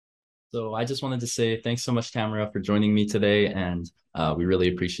So I just wanted to say thanks so much, Tamara, for joining me today, and we really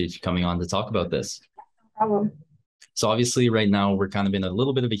appreciate you coming on to talk about this. Problem. So obviously, right now we're kind of in a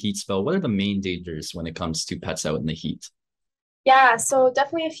little bit of a heat spell. What are the main dangers when it comes to pets out in the heat? Yeah, so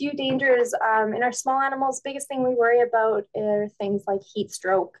definitely a few dangers. In our small animals, biggest thing we worry about are things like heat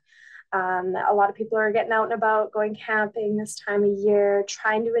stroke. A lot of people are getting out and about, going camping this time of year,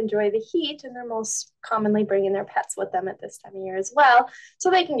 trying to enjoy the heat, and they're most commonly bringing their pets with them at this time of year as well,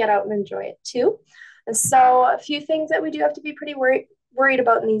 so they can get out and enjoy it too. And so, a few things that we do have to be pretty worried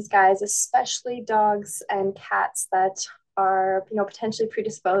about in these guys, especially dogs and cats that are potentially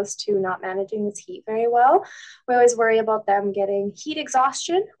predisposed to not managing this heat very well. We always worry about them getting heat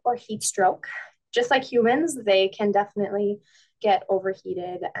exhaustion or heat stroke. Just like humans, they can definitely get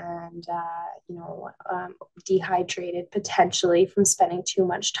overheated and dehydrated potentially from spending too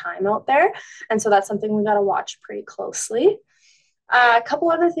much time out there. And so that's something we got to watch pretty closely. A couple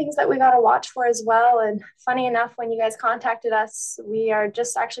other things that we got to watch for as well. And funny enough, when you guys contacted us, we are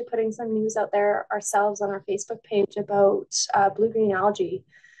just actually putting some news out there ourselves on our Facebook page about blue-green algae.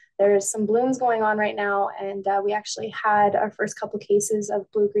 There's some blooms going on right now, and we actually had our first couple cases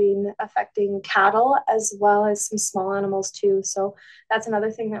of blue-green affecting cattle as well as some small animals too. So that's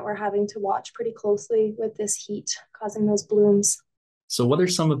another thing that we're having to watch pretty closely with this heat causing those blooms. So what are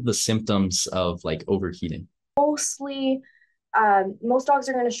some of the symptoms of like overheating? Mostly most dogs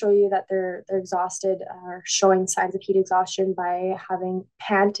are going to show you that they're exhausted or showing signs of heat exhaustion by having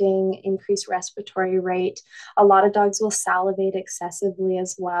panting, increased respiratory rate. A lot of dogs will salivate excessively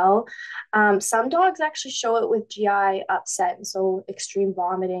as well. Some dogs actually show it with GI upset, and so extreme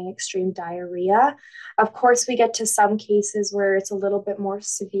vomiting, extreme diarrhea. Of course, we get to some cases where it's a little bit more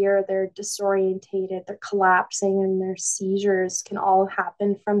severe. They're disorientated, they're collapsing, and their seizures can all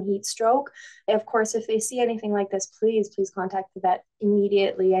happen from heat stroke. Of course, if they see anything like this, please contact the vet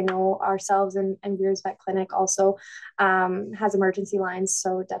immediately. I know ourselves and Beers Vet Clinic also has emergency lines,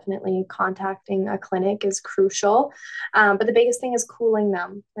 so definitely contacting a clinic is crucial. But the biggest thing is cooling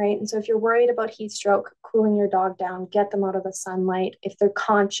them, right? And so if you're worried about heat stroke, cooling your dog down, get them out of the sunlight. If they're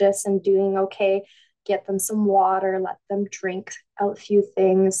conscious and doing okay, get them some water, let them drink a few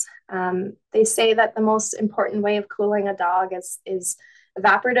things. They say that the most important way of cooling a dog is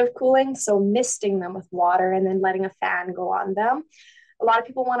evaporative cooling, so misting them with water and then letting a fan go on them. A lot of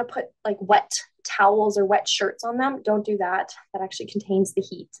people want to put like wet towels or wet shirts on them. Don't do that. That actually contains the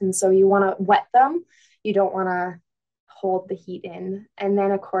heat. And so you want to wet them. You don't want to hold the heat in. And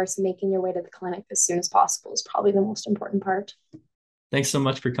then, of course, making your way to the clinic as soon as possible is probably the most important part. Thanks so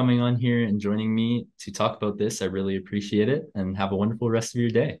much for coming on here and joining me to talk about this. I really appreciate it, and have a wonderful rest of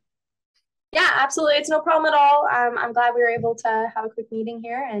your day. Yeah, absolutely. It's no problem at all. I'm glad we were able to have a quick meeting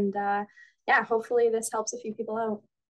here. And yeah, hopefully this helps a few people out.